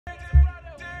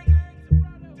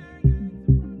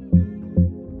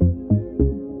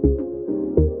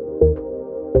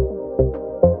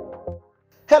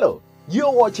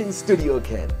You're watching Studio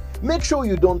Ken. Make sure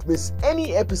you don't miss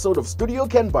any episode of Studio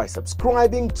Ken by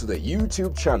subscribing to the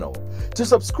YouTube channel. To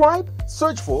subscribe,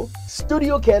 search for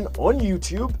Studio Ken on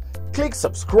YouTube, click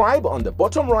subscribe on the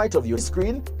bottom right of your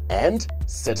screen, and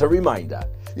set a reminder.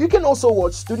 You can also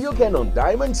watch Studio Ken on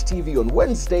Diamond TV on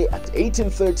Wednesday at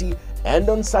 18:30 and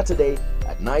on Saturday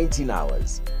at 19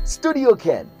 hours. Studio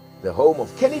Ken, the home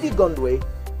of Kennedy Gondwe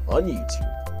on YouTube.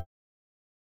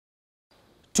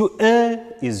 To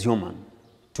err is human,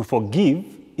 to forgive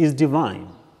is divine.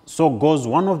 So goes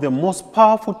one of the most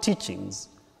powerful teachings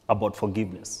about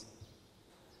forgiveness.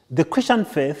 The Christian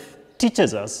faith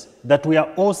teaches us that we are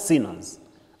all sinners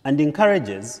and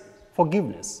encourages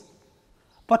forgiveness.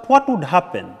 But what would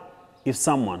happen if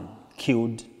someone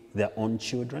killed their own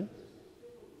children?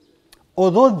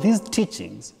 Although these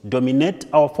teachings dominate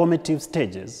our formative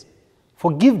stages,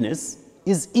 forgiveness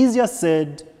is easier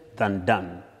said than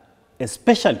done,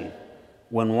 especially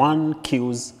when one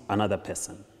kills another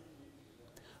person.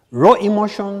 Raw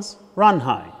emotions run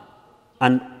high,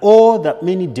 and all that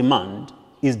many demand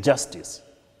is justice,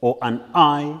 or an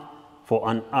eye for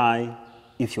an eye,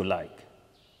 if you like.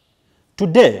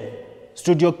 Today,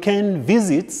 Studio Ken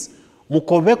visits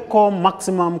Mukoveko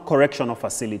Maximum Correctional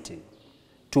Facility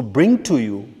to bring to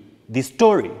you the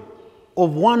story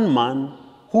of one man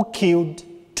who killed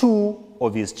two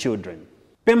of his children.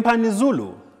 Pemphani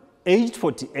Zulu, aged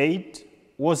 48,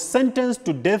 was sentenced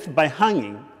to death by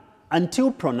hanging until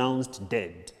pronounced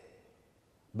dead.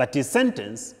 But his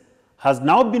sentence has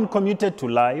now been commuted to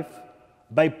life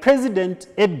by President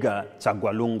Edgar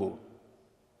Chagwa Lungu.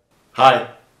 Hi,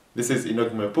 this is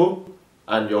Enoch Mepu,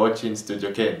 and you're watching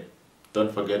Studio Ken.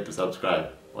 Don't forget to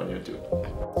subscribe on YouTube.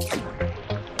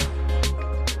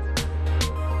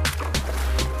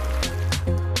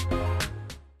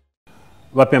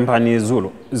 Pemphani Zulu,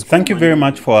 thank you very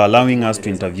much for allowing us to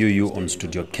interview you on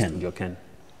Studio Ken.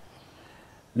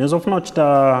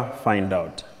 Nezofuna find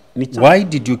out, why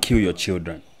did you kill your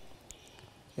children?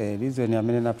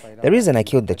 The reason I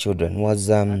killed the children was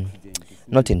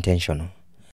not intentional.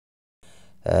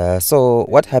 So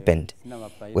what happened?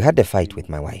 We had a fight with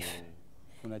my wife.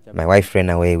 My wife ran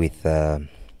away with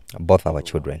both our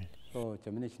children.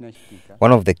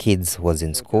 One of the kids was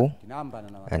in school,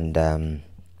 and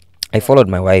I followed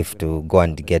my wife to go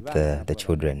and get the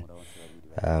children,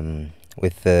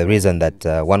 with the reason that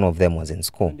one of them was in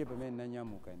school.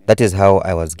 That is how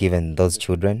I was given those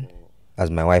children,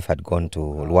 as my wife had gone to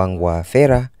Luangwa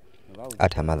Fera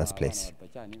at her mother's place.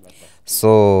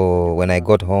 So when I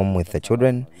got home with the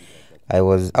children, I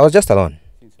was just alone.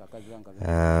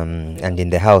 And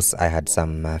in the house I had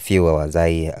some fuel as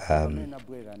I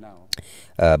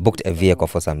booked a vehicle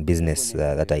for some business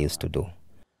that I used to do.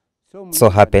 So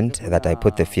happened that I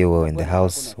put the fuel in the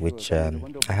house, which I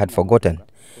had forgotten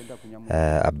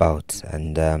about,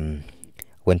 and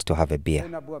went to have a beer.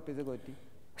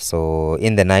 So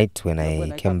in the night, when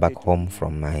I came back home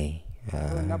from my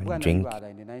drink,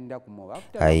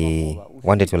 I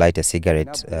wanted to light a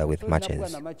cigarette with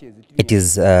matches. It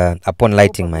is upon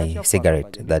lighting my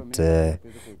cigarette that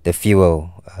the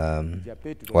fuel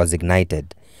was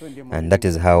ignited, and that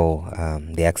is how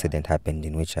the accident happened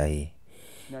in which I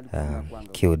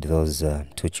killed those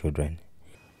two children.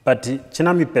 But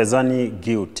Chinami Pezani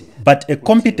guilty. But a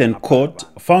competent court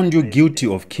found you guilty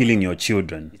of killing your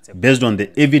children based on the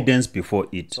evidence before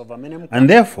it. And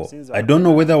therefore, I don't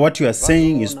know whether what you are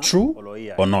saying is true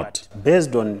or not.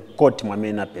 Based on court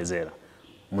Mwamena Pezera,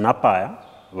 Munapaya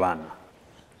Vana.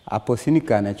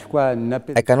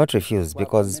 I cannot refuse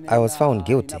because I was found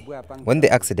guilty. When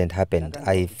the accident happened,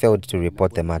 I failed to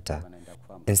report the matter.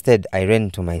 Instead, I ran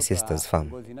to my sister's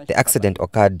farm. The accident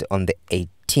occurred on the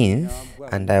 18th,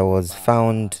 and I was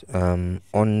found on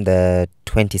the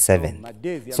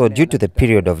 27th. So due to the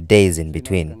period of days in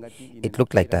between, it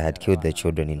looked like I had killed the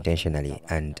children intentionally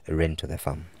and ran to the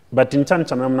farm. But in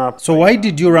so why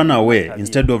did you run away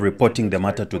instead of reporting the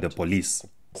matter to the police?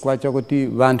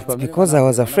 Because I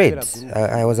was afraid.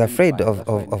 I was afraid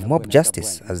of mob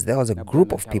justice, as there was a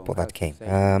group of people that came.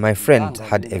 My friend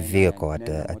had a vehicle at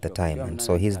the time, and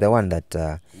so he's the one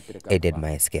that aided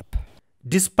my escape.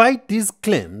 Despite these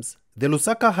claims, the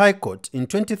Lusaka High Court in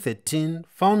 2013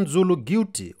 found Zulu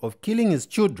guilty of killing his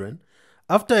children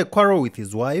after a quarrel with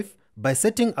his wife by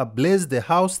setting ablaze the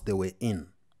house they were in.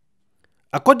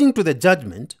 According to the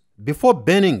judgment, before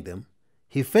burning them,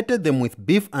 he feted them with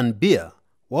beef and beer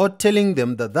while telling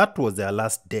them that that was their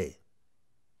last day.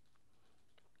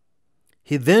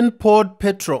 He then poured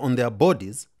petrol on their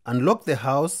bodies and locked the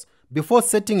house before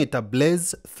setting it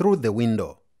ablaze through the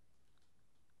window.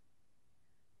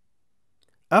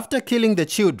 After killing the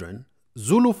children,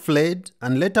 Zulu fled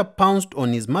and later pounced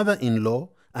on his mother-in-law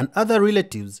and other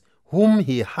relatives whom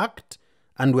he hacked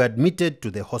and were admitted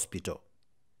to the hospital.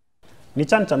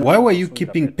 Why were you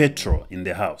keeping petrol in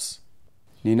the house?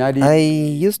 I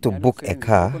used to book a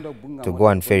car to go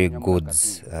and ferry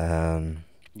goods, and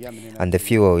the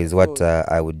fuel is what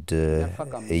I would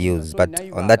use. But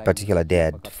on that particular day, I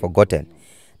had forgotten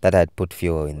that I had put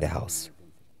fuel in the house.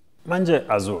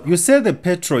 You said the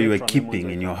petrol you were keeping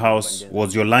in your house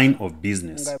was your line of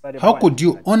business. How could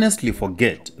you honestly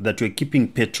forget that you were keeping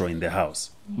petrol in the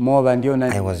house?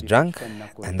 I was drunk,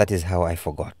 and that is how I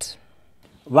forgot.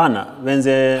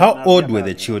 How old were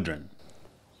the children?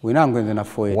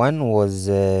 One was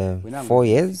 4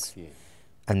 years,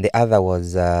 and the other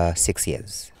was 6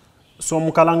 years.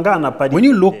 When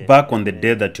you look back on the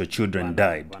day that your children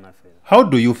died, how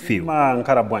do you feel?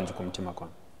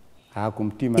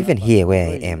 Even here where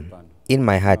I am, in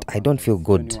my heart, I don't feel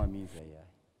good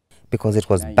because it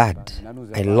was bad.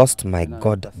 I lost my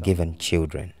God-given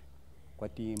children.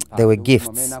 They were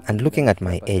gifts, and looking at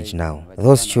my age now,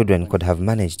 those children could have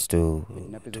managed to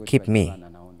keep me.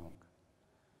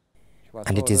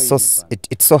 And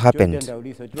it so happened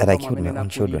that I killed my own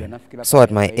children. So at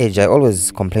my age, I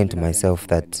always complain to myself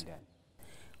that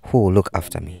who will look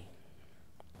after me?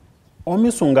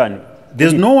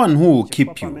 There's no one who will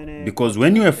keep you, because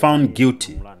when you were found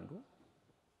guilty,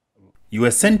 you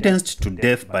were sentenced to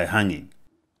death by hanging.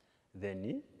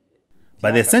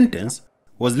 But the sentence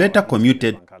was later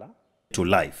commuted to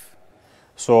life.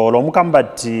 So,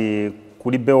 the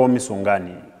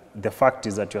fact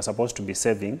is that you are supposed to be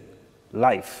saving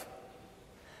life.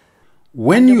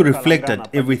 When you reflect at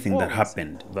everything that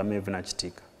happened,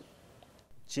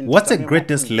 what's the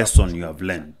greatest lesson you have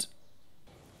learned?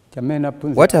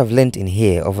 What I've learned in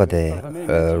here over the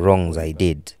wrongs I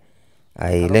did,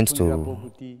 I learned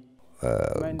to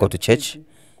go to church,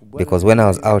 because when I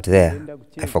was out there,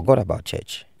 I forgot about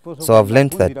church. So I've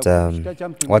learned that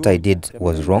what I did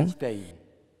was wrong,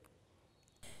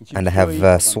 and I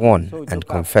have sworn and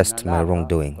confessed my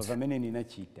wrongdoings.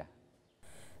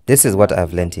 This is what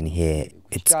I've learned in here.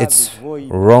 It's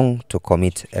wrong to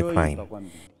commit a crime.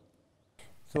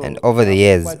 And over the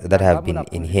years that I've been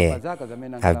in here,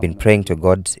 I've been praying to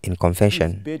God in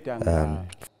confession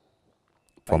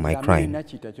for my crime.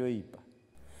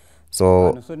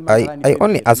 So I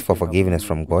only ask for forgiveness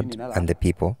from God and the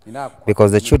people,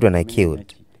 because the children I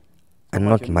killed are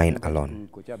not mine alone,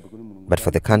 but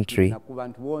for the country,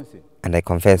 and I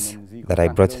confess that I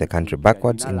brought the country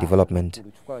backwards in development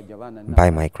by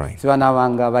my crime.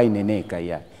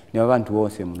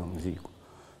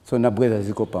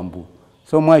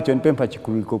 So mwacho nipempa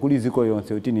chikuliko kuli ziko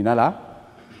yonse uti nina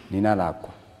lako.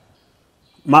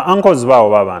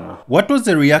 What was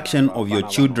the reaction of your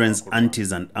children's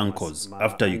aunties and uncles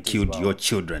after you killed your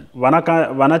children?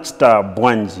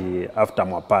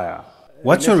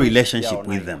 What's your relationship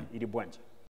with them?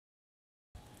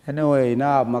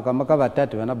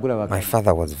 My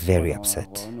father was very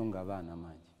upset.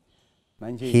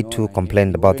 He too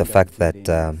complained about the fact that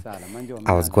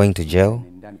I was going to jail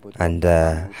and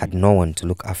had no one to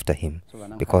look after him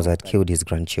because I had killed his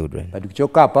grandchildren.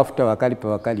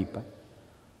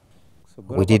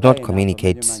 We did not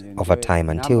communicate over time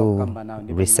until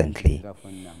recently,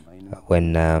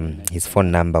 when his phone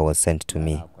number was sent to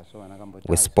me.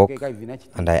 We spoke,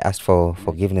 and I asked for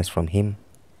forgiveness from him.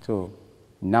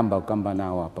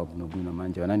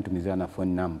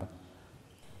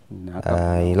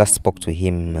 I last spoke to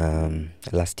him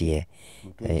last year,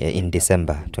 in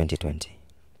December 2020.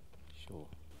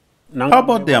 How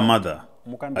about their mother?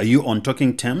 Are you on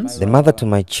talking terms? The mother to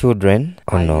my children?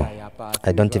 Oh no,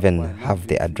 I don't even have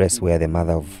the address where the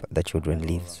mother of the children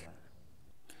lives.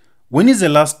 When is the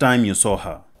last time you saw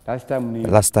her? The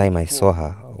last time I saw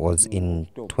her was in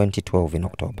 2012 in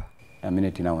October.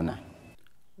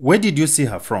 Where did you see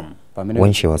her from?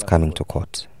 When she was coming to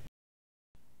court.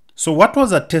 So what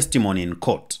was her testimony in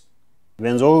court? She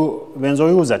was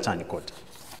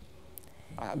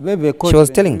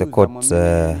telling the court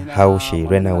how she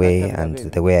ran away and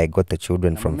the way I got the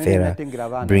children from Fera,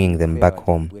 bringing them back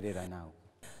home.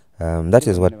 That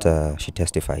is what she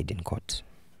testified in court.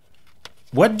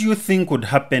 What do you think would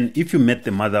happen if you met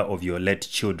the mother of your late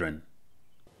children?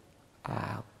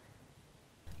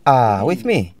 With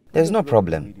me, there's no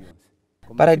problem.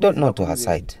 But I don't know to her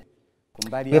side.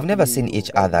 We have never seen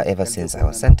each other ever since I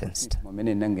was sentenced.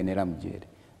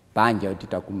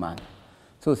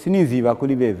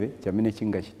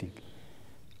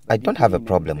 I don't have a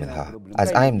problem with her,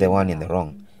 as I am the one in the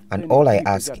wrong, and all I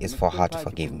ask is for her to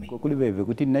forgive me.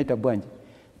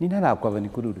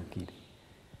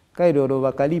 kairoro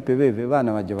bakalipe bebe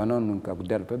bana baje banonuka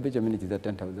kudala pepe cha minutes za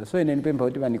 10,000 so ine nipemba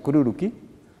kuti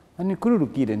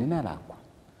banikururukire ninalakwa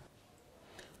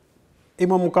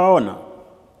imwe mukaona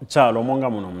chalo monga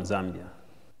muno mu Zambia.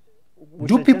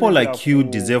 Do people like you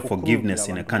deserve forgiveness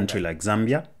in a country like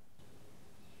Zambia?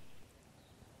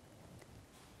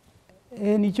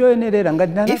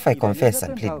 If I confess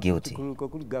and plead guilty,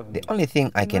 the only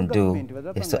thing I can do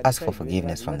is to ask for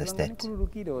forgiveness from the state.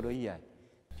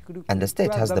 And the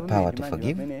state has the power to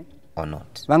forgive or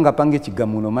not. Vangapange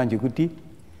chigamuno manje kuti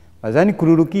bazani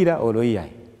kururukira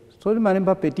oloiyai. So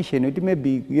manemba petition uti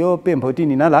maybe yo pemba uti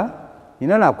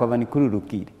ninala kwa vani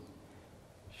kururukire.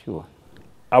 Sure.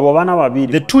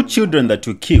 The 2 children that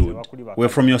you killed were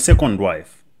from your second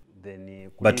wife,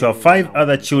 but you have 5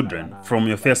 other children from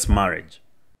your first marriage.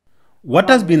 What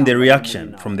has been the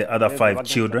reaction from the other 5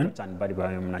 children?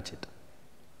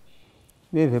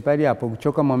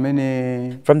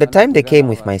 From the time they came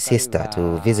with my sister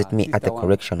to visit me at the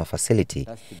correctional facility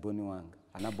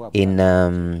in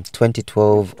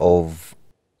 2012 of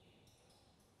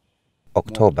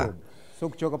October,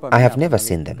 I have never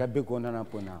seen them.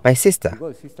 My sister,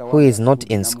 who is not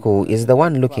in school, is the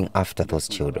one looking after those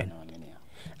children.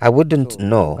 I wouldn't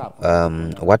know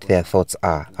what their thoughts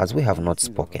are, as we have not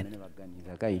spoken.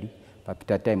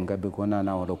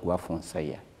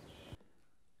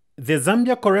 The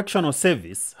Zambia Correctional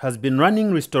Service has been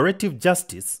running Restorative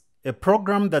Justice, a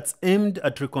program that's aimed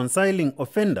at reconciling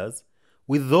offenders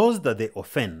with those that they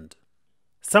offend.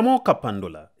 Samuel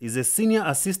Kapandola is a Senior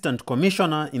Assistant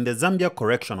Commissioner in the Zambia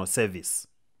Correctional Service.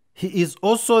 He is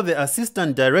also the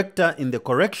Assistant Director in the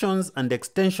Corrections and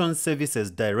Extension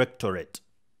Services Directorate.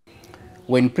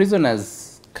 When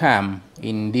prisoners come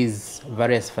in these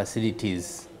various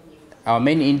facilities, our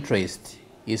main interest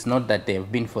is not that they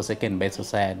have been forsaken by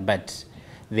society, but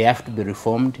they have to be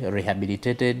reformed,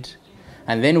 rehabilitated,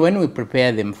 and then when we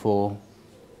prepare them for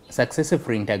successive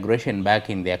reintegration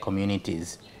back in their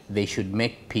communities, they should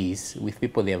make peace with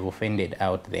people they have offended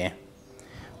out there.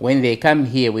 When they come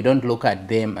here, we don't look at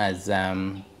them as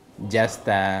just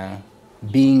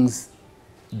beings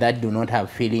that do not have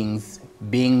feelings,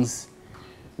 beings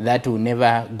that will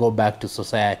never go back to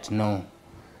society. No.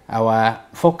 Our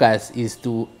focus is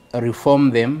to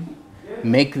reform them,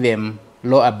 make them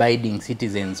law-abiding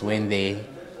citizens when they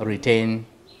return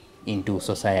into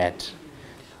society.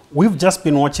 We've just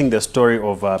been watching the story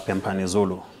of Pemphani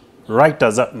Zulu. Right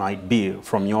as that might be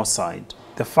from your side,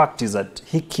 the fact is that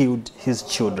he killed his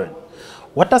children.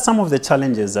 What are some of the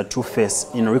challenges that you face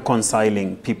in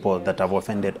reconciling people that have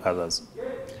offended others?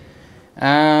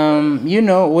 You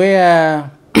know,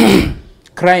 where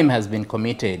crime has been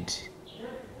committed,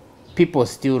 people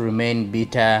still remain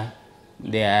bitter,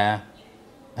 their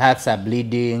hearts are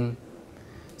bleeding.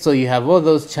 So you have all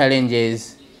those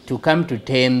challenges to come to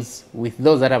terms with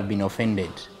those that have been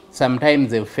offended. Sometimes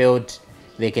they've felt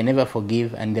they can never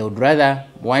forgive, and they would rather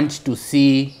want to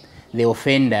see the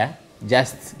offender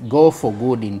just go for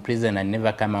good in prison and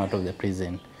never come out of the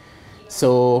prison.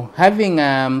 So having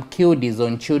killed his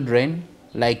own children,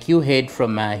 like you heard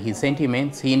from his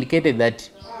sentiments, he indicated that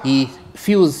he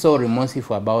feels so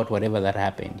remorseful about whatever that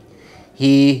happened.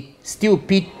 He still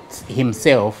pits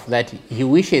himself that he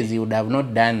wishes he would have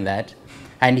not done that,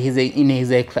 and in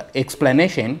his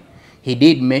explanation, he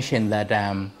did mention that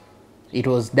it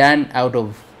was done out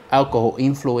of alcohol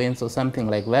influence or something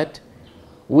like that,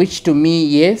 which to me,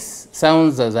 yes,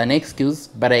 sounds as an excuse,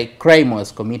 but a crime was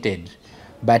committed.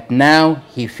 But now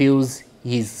he feels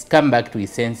he's come back to his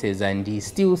senses and he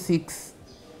still seeks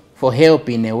for help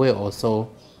in a way or so.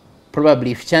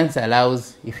 Probably if chance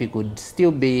allows, if he could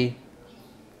still be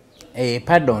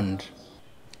pardoned.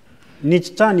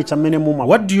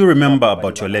 What do you remember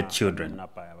about your late children?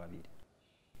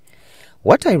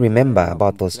 What I remember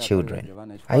about those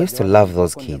children, I used to love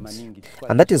those kids,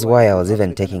 and that is why I was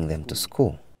even taking them to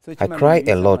school. I cry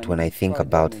a lot when I think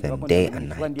about them day and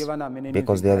night,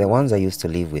 because they are the ones I used to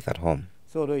live with at home.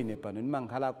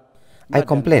 I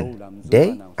complain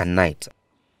day and night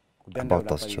about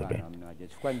those children.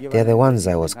 They are the ones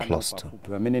I was close to.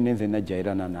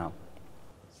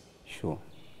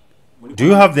 Do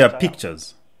you have their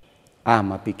pictures?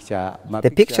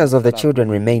 The pictures of the children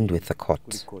remained with the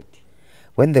court.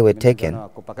 When they were taken,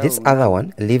 this other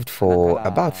one lived for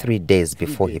about 3 days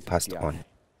before he passed on,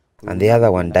 and the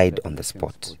other one died on the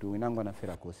spot.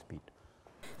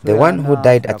 The one who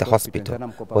died at the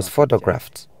hospital was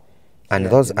photographed, and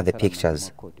those are the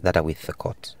pictures that are with the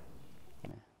court.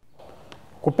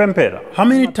 How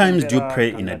many times do you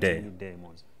pray in a day?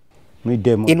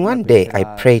 In one day, I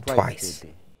pray twice.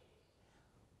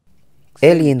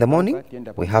 Early in the morning,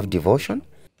 we have devotion,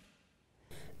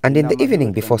 And in the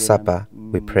evening before supper,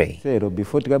 we pray.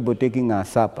 Before taking our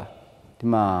supper,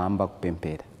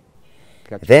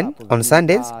 Then, on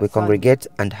Sundays, we congregate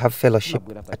and have fellowship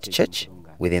at church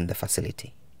within the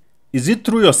facility. Is it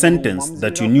through your sentence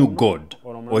that you knew God,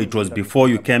 or it was before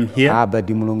you came here? I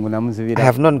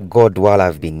have known God while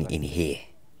I've been in here.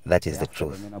 That is the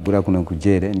truth.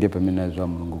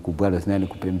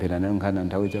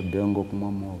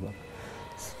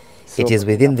 It is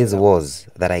within these walls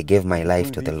that I gave my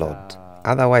life to the Lord.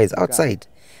 Otherwise, outside,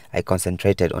 I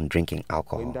concentrated on drinking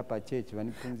alcohol.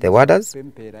 The warders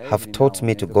have taught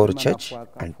me to go to church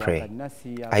and pray.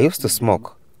 I used to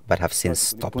smoke, but have since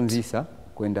stopped.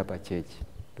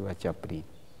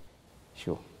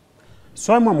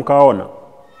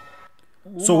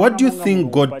 So what do you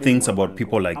think God thinks about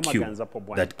people like you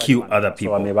that kill other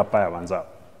people?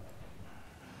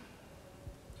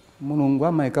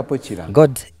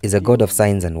 God is a God of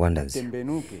signs and wonders,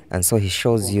 and so he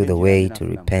shows you the way to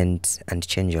repent and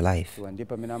change your life.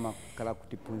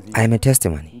 I am a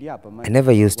testimony. I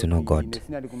never used to know God,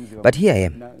 but here I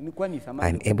am. I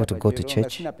am able to go to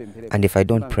church, and if I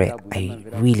don't pray, I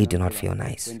really do not feel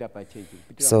nice.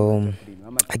 So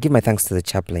I give my thanks to the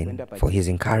chaplain for his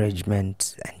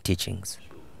encouragement and teachings.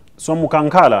 So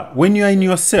Mukankala, when you are in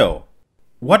your cell,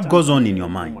 what goes on in your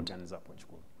mind?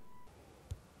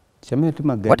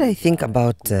 What I think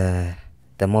about the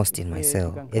most in my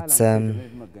cell, it's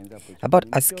about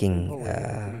asking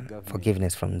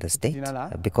forgiveness from the state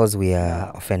because we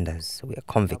are offenders, we are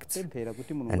convicts,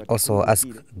 and also ask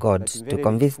God to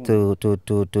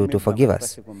forgive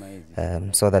us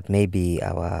so that maybe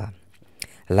our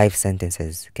life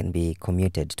sentences can be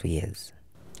commuted to years.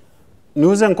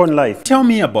 Tell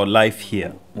me about life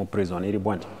here.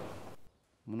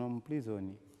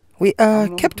 We are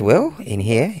kept well in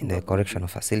here, in the correctional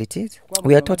facilities.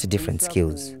 We are taught different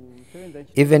skills.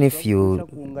 Even if you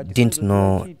didn't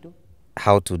know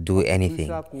how to do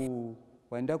anything,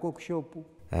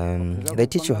 they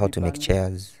teach you how to make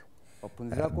chairs,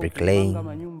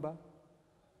 bricklaying,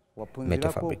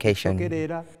 metal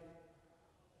fabrication,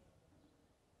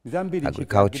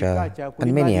 agriculture,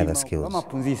 and many other skills.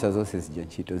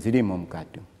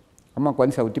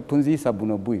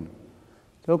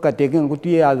 So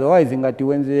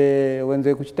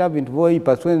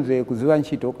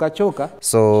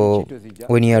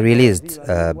when you are released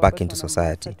back into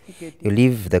society, you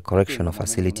leave the correctional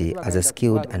facility as a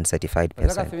skilled and certified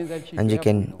person, and you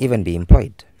can even be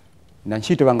employed.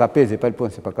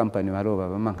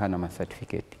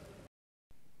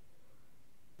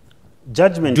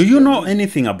 Judgment. Do you know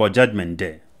anything about Judgment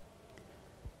Day?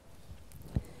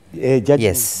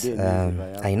 Yes,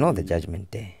 I know the Judgment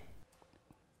Day.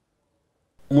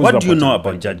 What do you know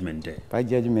about Judgment Day?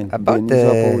 About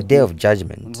the Day of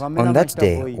Judgment. On that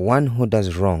day, one who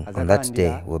does wrong on that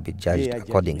day will be judged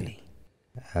accordingly.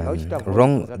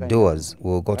 Wrongdoers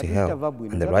will go to hell,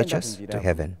 and the righteous to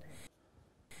heaven.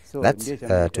 That,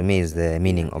 to me, is the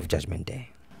meaning of Judgment Day.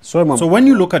 So when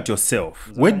you look at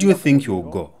yourself, where do you think you will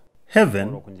go?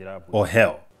 Heaven or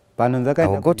hell? I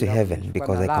will go to heaven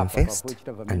because I confessed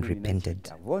and repented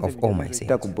of all my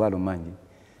sins.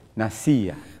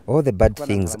 All the bad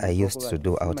things I used to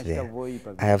do out there,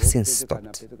 I have since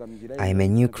stopped. I am a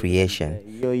new creation.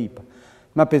 And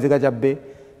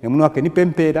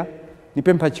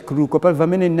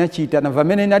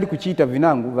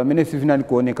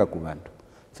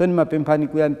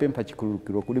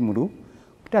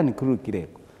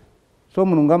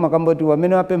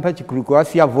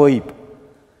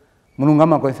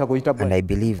I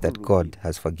believe that God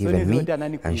has forgiven me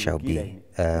and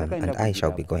I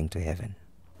shall be going to heaven.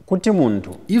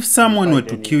 If someone were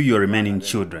to kill your remaining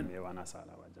children,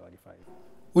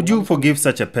 would you forgive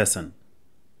such a person?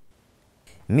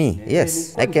 Me?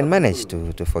 Yes, I can manage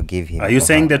to forgive him. Are you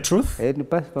saying the truth?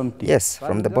 Yes,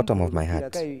 from the bottom of my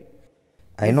heart.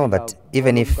 I know that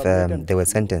even if they were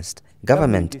sentenced,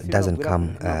 government doesn't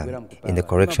come in the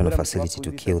correctional facility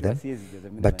to kill them,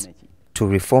 but to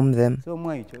reform them,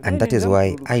 and that is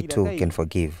why I too can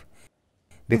forgive.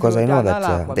 Because I know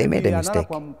that they made a mistake.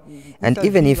 And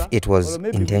even if it was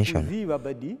intentional,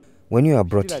 when you are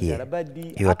brought here,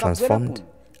 you are transformed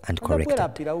and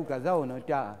corrected.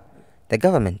 The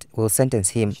government will sentence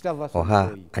him or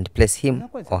her and place him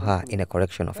or her in a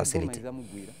correctional facility.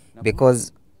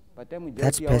 Because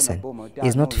that person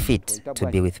is not fit to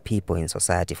be with people in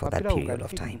society for that period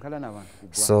of time.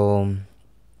 So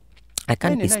I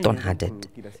can't be stone-hearted,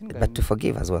 but to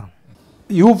forgive as well.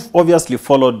 You've obviously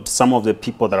followed some of the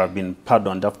people that have been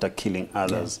pardoned after killing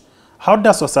others. How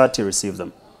does society receive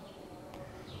them?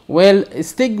 Well,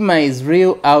 stigma is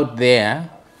real out there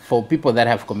for people that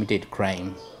have committed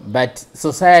crime. But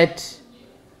society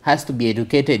has to be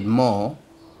educated more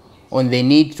on the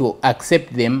need to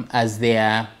accept them as they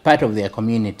are part of their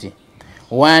community.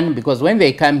 One, because when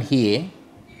they come here,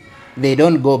 they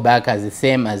don't go back as the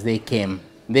same as they came.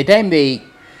 The time they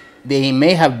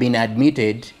may have been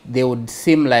admitted, they would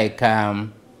seem like they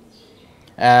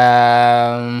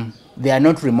are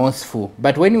not remorseful.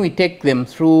 But when we take them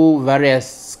through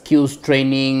various skills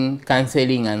training,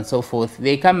 counseling, and so forth,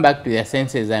 they come back to their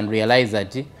senses and realize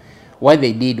that what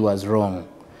they did was wrong.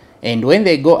 And when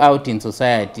they go out in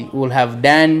society, will have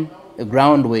done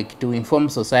groundwork to inform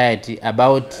society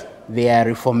about their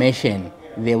reformation.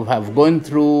 They will have gone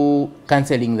through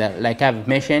counseling, that, like I've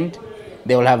mentioned.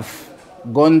 They will have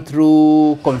gone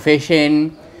through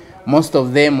confession. Most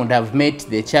of them would have met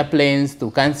the chaplains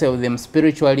to counsel them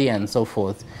spiritually and so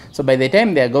forth. So by the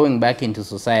time they are going back into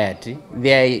society,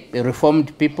 they are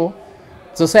reformed people.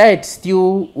 Society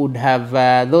still would have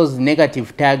those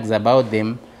negative tags about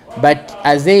them, but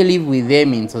as they live with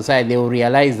them in society, they will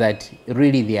realize that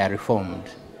really they are reformed.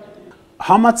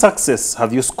 How much success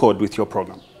have you scored with your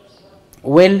program?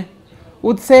 Well,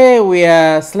 would say we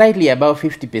are slightly above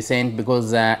 50%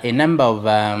 because a number of,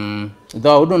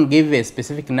 though I wouldn't give a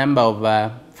specific number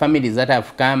of families that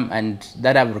have come and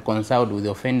that have reconciled with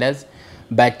the offenders,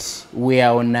 but we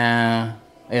are on a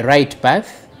right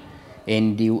path,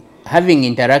 and having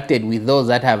interacted with those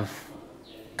that have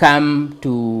come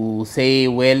to say,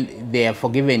 well, they have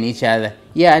forgiven each other,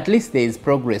 yeah, at least there is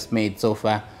progress made so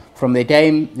far from the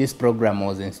time this program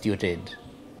was instituted.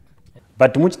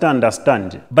 But do you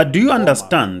understand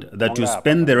that you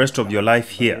spend the rest of your life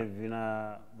here?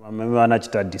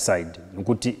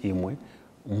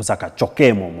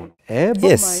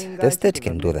 Yes, the state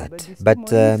can do that. But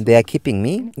they are keeping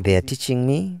me, they are teaching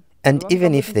me, and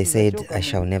even if they said I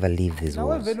shall never leave these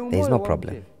walls, there is no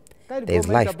problem. There is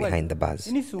life behind the bars.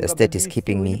 The state is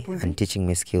keeping me and teaching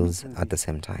me skills at the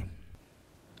same time.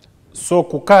 So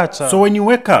when you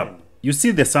wake up, you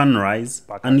see the sun rise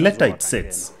and later it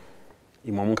sets.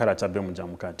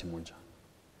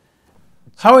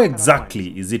 How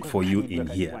exactly is it for you in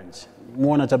here?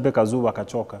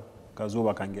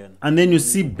 And then you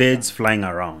see birds flying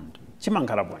around.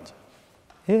 The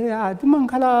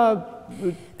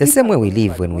same way we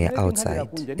live when we are outside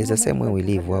is the same way we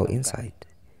live while inside.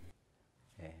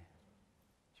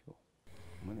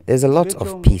 There's a lot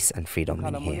of peace and freedom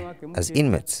in here. As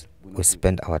inmates, we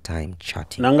spend our time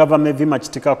chatting. Do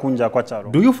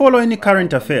you follow any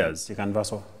current affairs?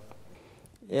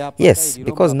 Yes,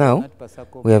 because now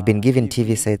we have been given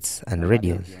TV sets and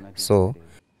radios, so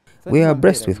we are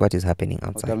abreast with what is happening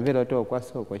outside.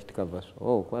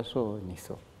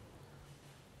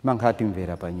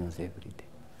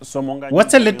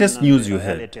 What's the latest news you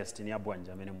heard?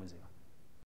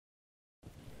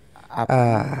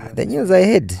 The news I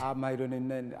heard,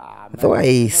 though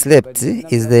I slept,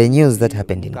 is the news that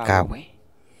happened in Kawe.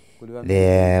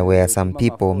 There were some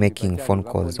people making phone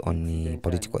calls on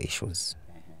political issues.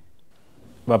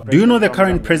 Do you know the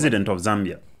current president of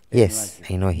Zambia? Yes,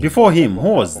 I know him. Before him,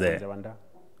 who was there?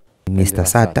 Mr.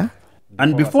 Sata.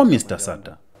 And before Mr.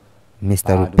 Sata?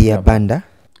 Mr. Rupia Banda.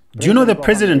 Do you know the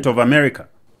president of America?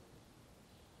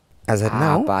 As at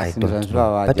now, I don't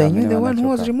know, but I knew the one who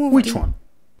was removed. Which one?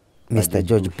 Mr.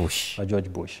 George Bush. George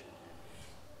Bush.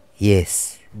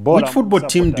 Yes. Which football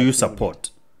team do you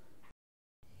support?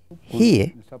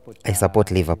 Here, I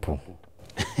support Liverpool.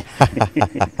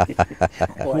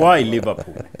 Why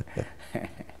Liverpool?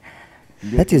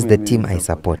 That is the team I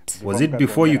support. Was it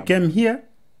before you came here?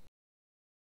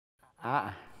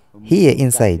 Here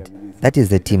inside, that is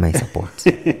the team I support.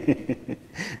 Do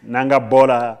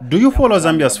you follow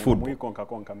Zambia's football?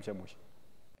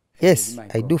 Yes,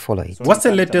 I do follow it. What's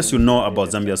the latest you know about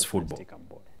Zambia's football?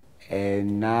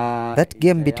 That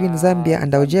game between Zambia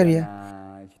and Algeria,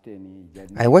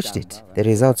 I watched it. The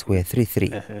results were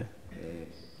 3-3.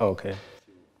 Okay.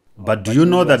 But do you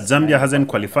know that Zambia hasn't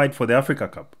qualified for the Africa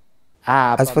Cup?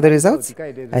 As for the results,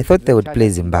 I thought they would play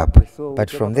Zimbabwe,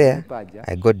 but from there,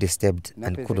 I got disturbed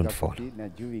and couldn't fall.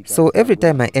 So every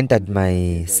time I entered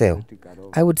my cell,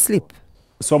 I would sleep.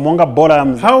 So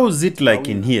how is it like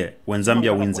in here when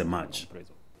Zambia wins a match?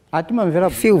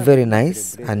 Feel very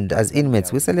nice, and as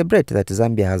inmates, we celebrate that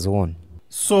Zambia has won.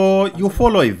 So you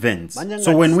follow events.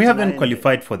 So when we haven't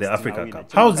qualified for the Africa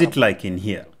Cup, how is it like in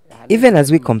here? Even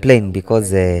as we complain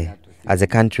because as a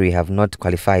country we have not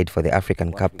qualified for the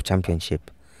African Cup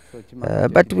Championship,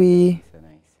 but when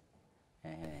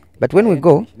we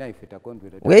go,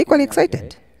 we are equally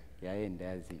excited.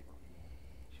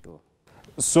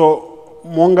 So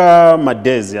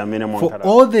for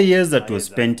all the years that were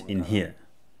spent in here,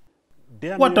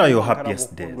 What are your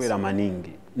happiest days?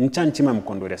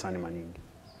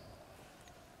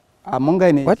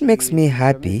 What makes me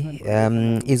happy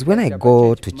is when I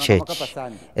go to church,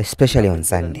 especially on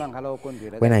Sunday.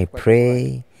 When I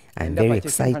pray, I'm very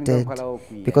excited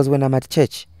because when I'm at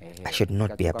church, I should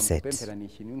not be upset.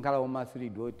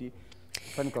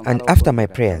 And after my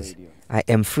prayers, I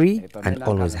am free and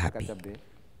always happy.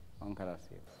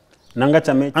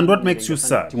 And what makes you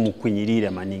sad?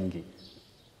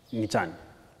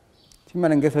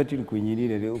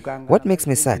 What makes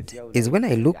me sad is when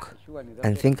I look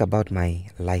and think about my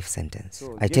life sentence.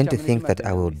 I tend to think that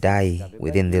I will die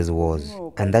within these wars,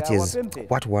 and that is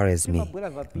what worries me.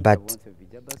 But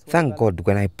thank God,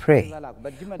 when I pray,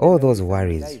 all those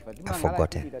worries are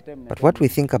forgotten. But what we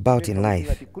think about in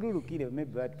life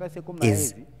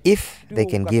is if they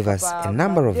can give us a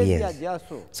number of years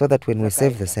so that when we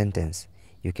serve the sentence,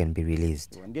 you can be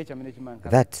released.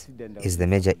 That is the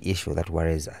major issue that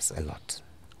worries us a lot.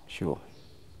 Sure.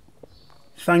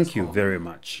 Thank you very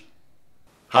much.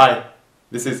 Hi,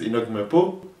 this is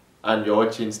Inogmepo, and you're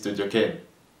watching Studio Ken.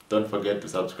 Don't forget to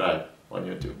subscribe on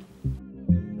YouTube.